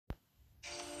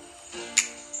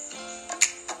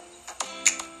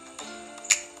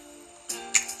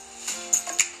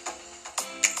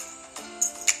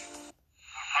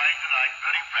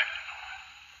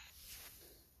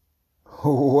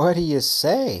What do you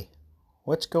say?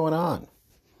 What's going on?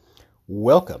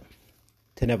 Welcome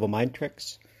to Neville Mind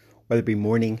Tricks, whether it be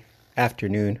morning,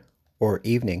 afternoon, or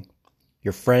evening.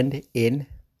 Your friend in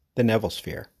the Neville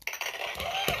Sphere.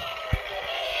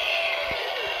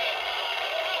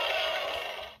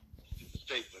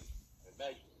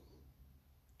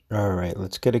 All right,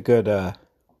 let's get a good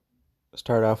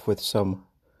start off with some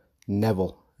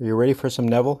Neville. Are you ready for some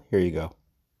Neville? Here you go.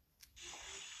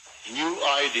 New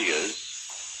ideas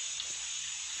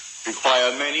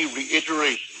require many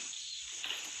reiterations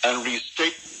and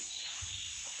restatements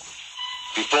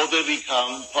before they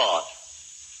become part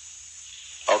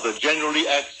of the generally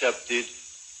accepted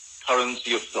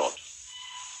currency of thought.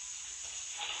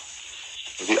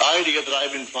 The idea that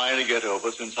I've been trying to get over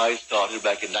since I started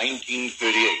back in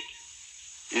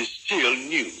 1938 is still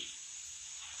new.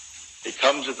 It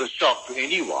comes as a shock to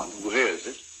anyone who hears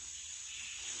it.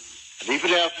 And even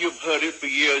after you've heard it for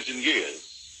years and years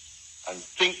and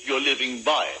think you're living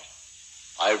by it,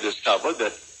 I've discovered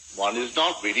that one is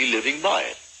not really living by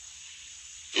it.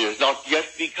 It has not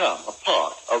yet become a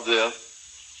part of their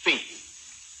thinking.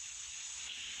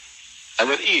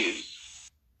 And it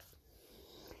is.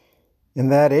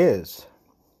 And that is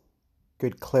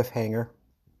good cliffhanger.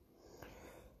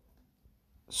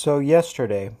 So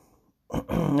yesterday,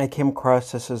 I came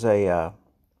across this as a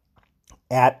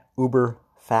at Uber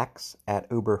Facts,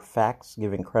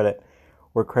 giving credit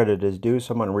where credit is due.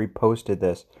 Someone reposted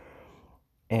this,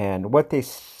 and what they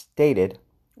stated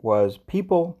was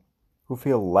people who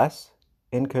feel less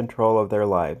in control of their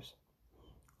lives,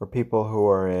 or people who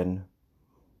are in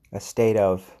a state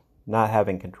of not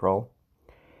having control,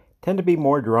 tend to be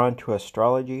more drawn to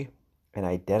astrology and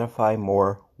identify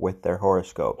more with their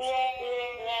horoscopes.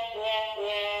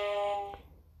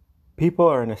 People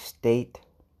are in a state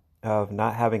of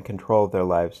not having control of their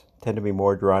lives tend to be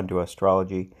more drawn to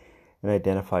astrology and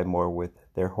identify more with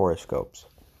their horoscopes.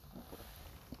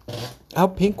 How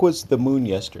pink was the moon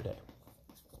yesterday?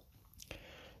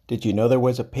 Did you know there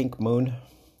was a pink moon?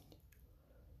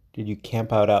 Did you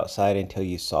camp out outside until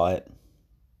you saw it?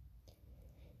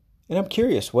 And I'm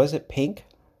curious, was it pink?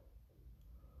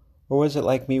 Or was it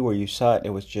like me where you saw it and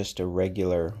it was just a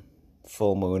regular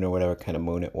full moon or whatever kind of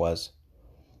moon it was?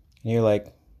 And you're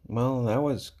like, well, that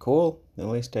was cool. At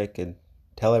least I could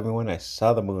tell everyone I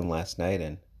saw the moon last night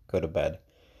and go to bed.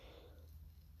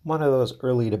 I'm one of those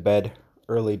early to bed,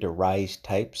 early to rise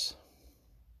types.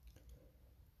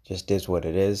 Just is what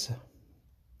it is.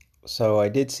 So I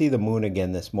did see the moon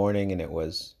again this morning, and it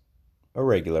was a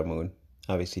regular moon.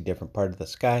 Obviously different part of the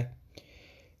sky.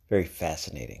 Very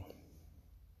fascinating.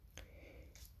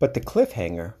 But the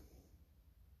cliffhanger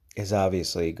is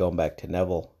obviously, going back to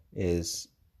Neville, is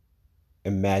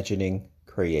imagining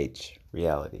creates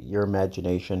reality. Your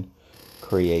imagination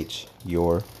creates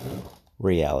your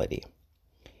reality.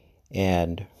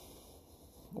 And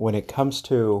when it comes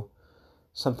to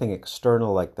something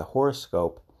external like the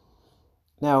horoscope,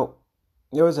 now,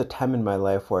 there was a time in my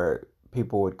life where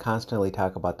people would constantly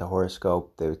talk about the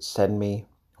horoscope. They would send me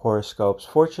horoscopes.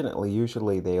 Fortunately,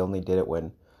 usually they only did it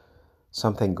when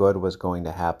something good was going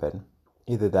to happen.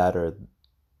 Either that or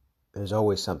there's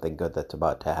always something good that's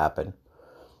about to happen.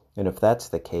 And if that's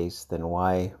the case, then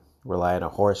why rely on a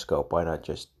horoscope? Why not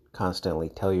just constantly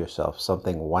tell yourself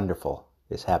something wonderful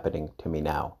is happening to me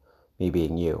now? Me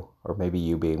being you, or maybe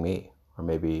you being me, or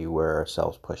maybe we're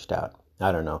ourselves pushed out.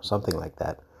 I don't know, something like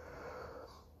that.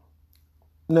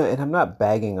 No, and I'm not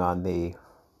bagging on the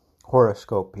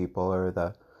horoscope people or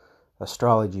the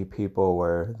astrology people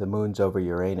where the moon's over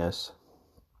Uranus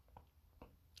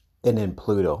and in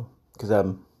Pluto, because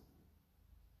I'm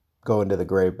going to the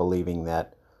grave believing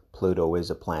that Pluto is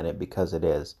a planet because it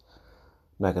is.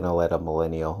 I'm not going to let a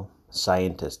millennial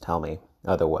scientist tell me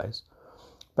otherwise.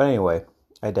 But anyway,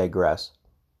 I digress.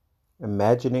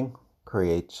 Imagining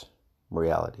creates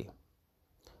reality.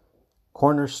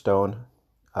 Cornerstone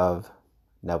of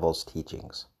Neville's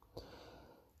teachings.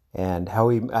 And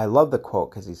I love the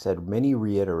quote because he said many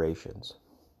reiterations.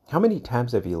 How many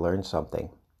times have you learned something?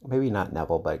 Maybe not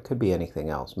Neville, but it could be anything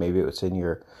else. Maybe it was in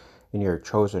your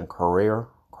chosen career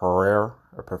or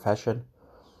profession.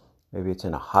 Maybe it's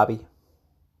in a hobby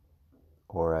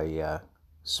or a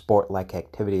sport-like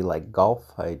activity like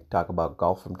golf. I talk about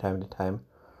golf from time to time,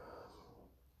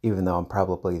 even though I'm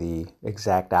probably the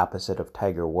exact opposite of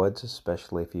Tiger Woods,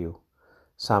 especially if you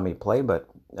saw me play, but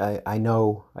I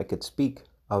know I could speak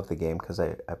of the game because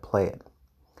I play it.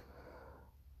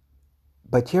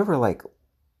 But you ever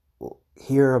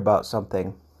hear about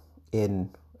something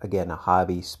in, again, a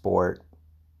hobby, sport,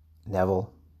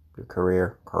 Neville, your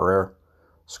career,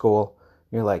 school,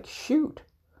 and you're like, shoot,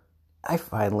 I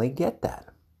finally get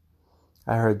that.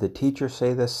 I heard the teacher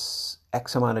say this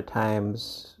X amount of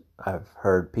times. I've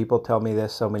heard people tell me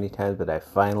this so many times, but I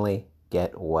finally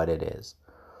get what it is.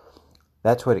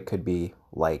 That's what it could be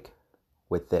like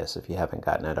with this if you haven't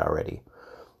gotten it already.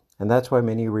 And that's why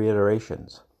many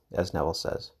reiterations, as Neville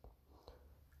says,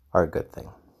 are a good thing.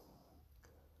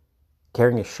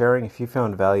 Caring is sharing. If you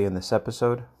found value in this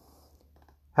episode,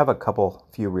 have a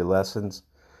few lessons.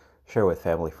 Share with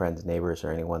family, friends, neighbors,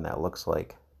 or anyone that looks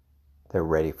like they're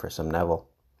ready for some Neville.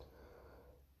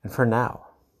 And for now,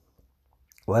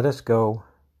 let us go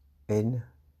into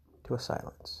a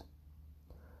silence.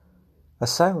 A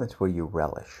silence where you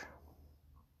relish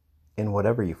in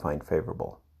whatever you find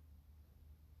favorable.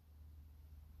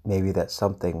 Maybe that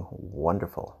something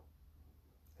wonderful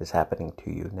is happening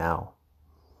to you now.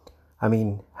 I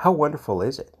mean, how wonderful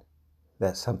is it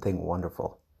that something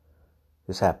wonderful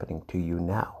is happening to you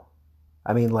now?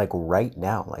 I mean, like right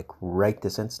now, like right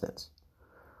this instance,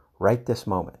 right this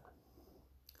moment.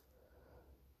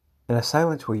 In a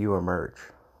silence where you emerge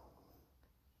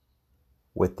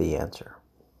with the answer.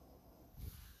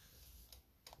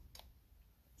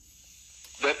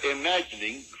 That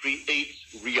imagining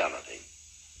creates reality.